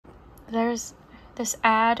There's this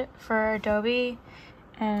ad for Adobe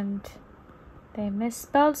and they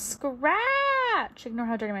misspelled scratch. Ignore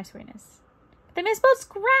how dirty my screen is. They misspelled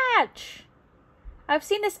scratch. I've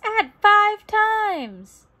seen this ad 5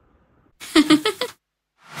 times.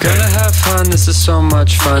 Gotta have fun, this is so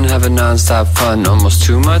much fun. Having non-stop fun, almost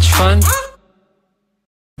too much fun.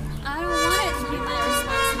 I don't want it to be my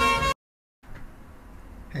responsibility.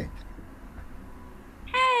 Hey.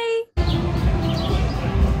 Hey.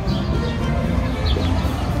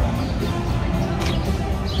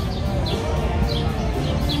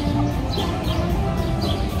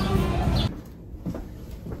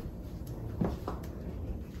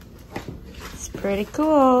 It's pretty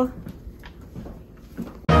cool.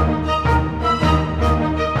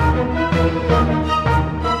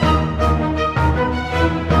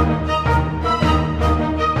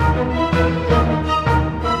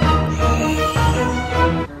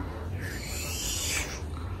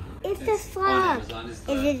 It's a slug.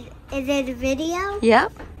 Is it a video?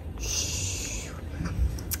 Yep.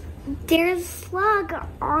 There's a slug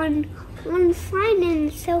on one sign and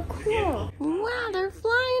it's so cool. Wow, they're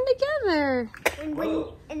flying together.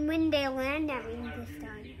 And when they land, that means it's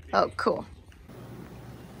done. Oh, cool.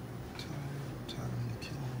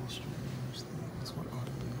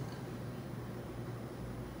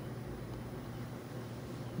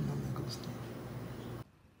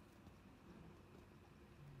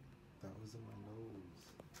 That was in my nose.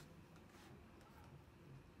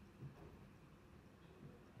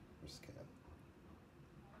 Where's Cat?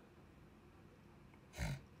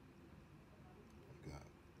 Oh God.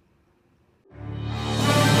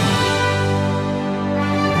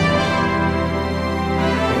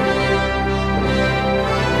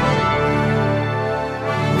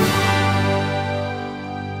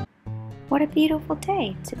 What a beautiful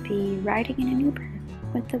day to be riding in an Uber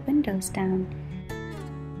with the windows down.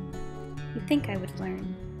 You'd think I would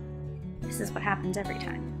learn. This is what happens every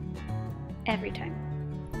time. Every time.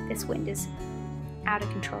 This wind is out of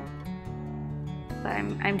control. But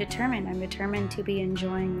I'm determined. I'm determined to be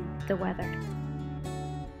enjoying the weather.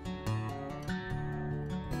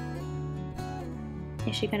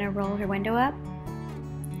 Is she gonna roll her window up?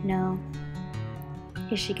 No.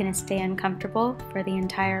 Is she gonna stay uncomfortable for the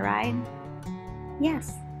entire ride?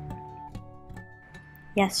 Yes.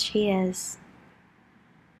 Yes, she is.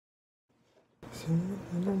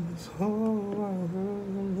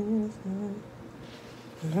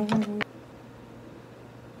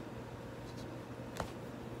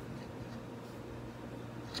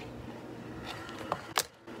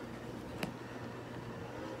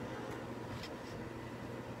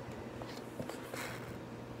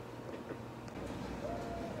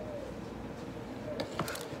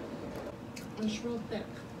 It's real thick.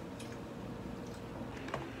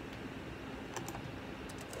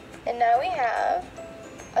 And now we have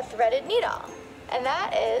a threaded needle. And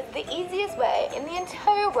that is the easiest way in the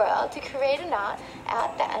entire world to create a knot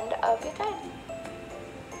at the end of your thread.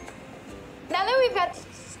 Now that we've got...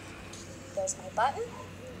 There's my button.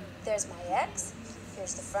 There's my X.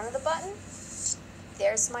 Here's the front of the button.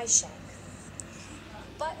 There's my shank.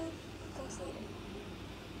 Button completed.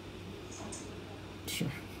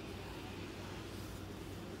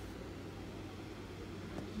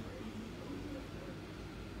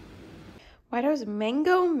 Why does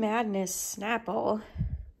Mango Madness Snapple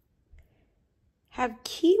have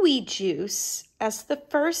kiwi juice as the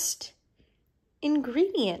first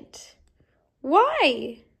ingredient?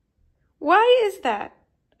 Why? Why is that?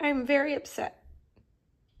 I'm very upset.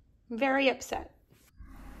 Very upset.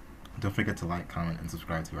 Don't forget to like, comment, and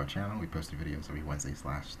subscribe to our channel. We post videos every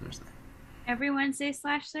Wednesday/Thursday. Every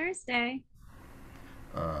Wednesday/Thursday.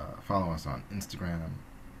 Follow us on Instagram,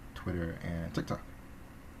 Twitter, and TikTok.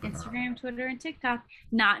 Instagram, Twitter, and TikTok.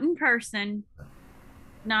 Not in person.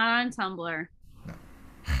 Not on Tumblr. No.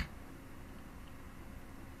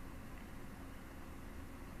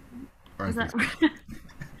 Or on Facebook.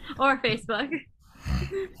 Or Facebook.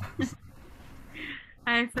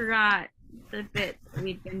 I forgot the bit that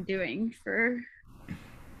we've been doing for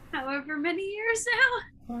however many years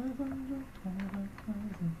now.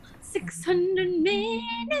 600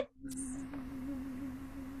 minutes.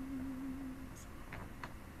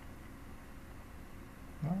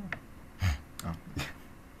 Oh.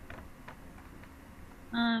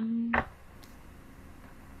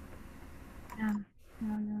 Yeah,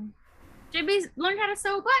 no. Jeibi's learned how to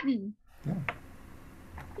sew a button. Yeah.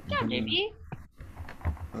 Good job, Jeibi.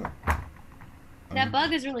 Oh. That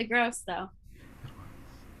bug is really gross, though.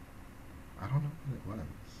 I don't know what it was.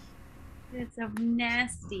 It's so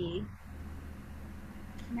nasty.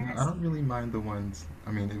 I don't really mind the ones.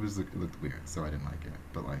 I mean, it looked weird, so I didn't like it.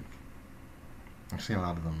 But like, Actually, a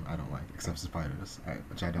lot of them I don't like, except spiders,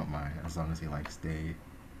 which I don't mind as long as they like stay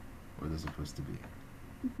where they're supposed to be.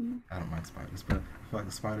 I don't mind spiders, but I feel like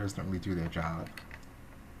the spiders don't really do their job.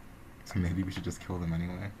 So maybe we should just kill them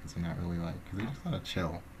anyway, because they're not really like, because they're just kind of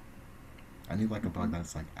chill. I need like a bug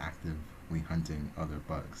that's like actively hunting other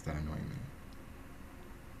bugs that annoy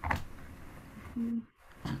me.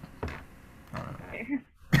 Alright.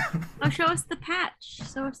 Oh, show us the patch.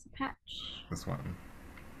 Show us the patch. This one.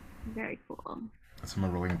 Very cool. It's from a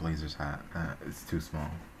Rolling Blazers hat. It's too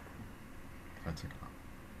small. So I took it off.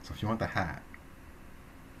 So if you want the hat.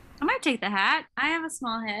 I might take the hat. I have a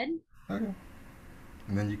small head. Okay.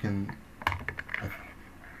 And then you can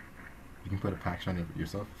put a patch on it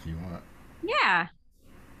yourself if you want. Yeah.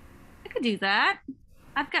 I could do that.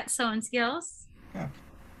 I've got sewing skills. Yeah.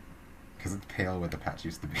 Because it's pale where the patch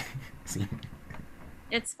used to be. See?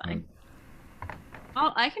 It's fine.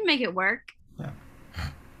 Oh, I can make it work. Yeah.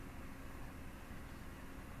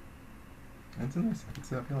 It's a nice. I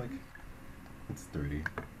feel like it's dirty.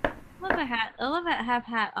 Love a hat. I love it. Have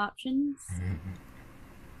hat options.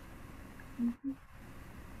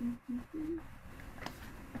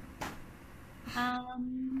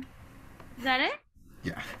 Is that it?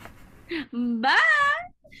 Yeah. Bye.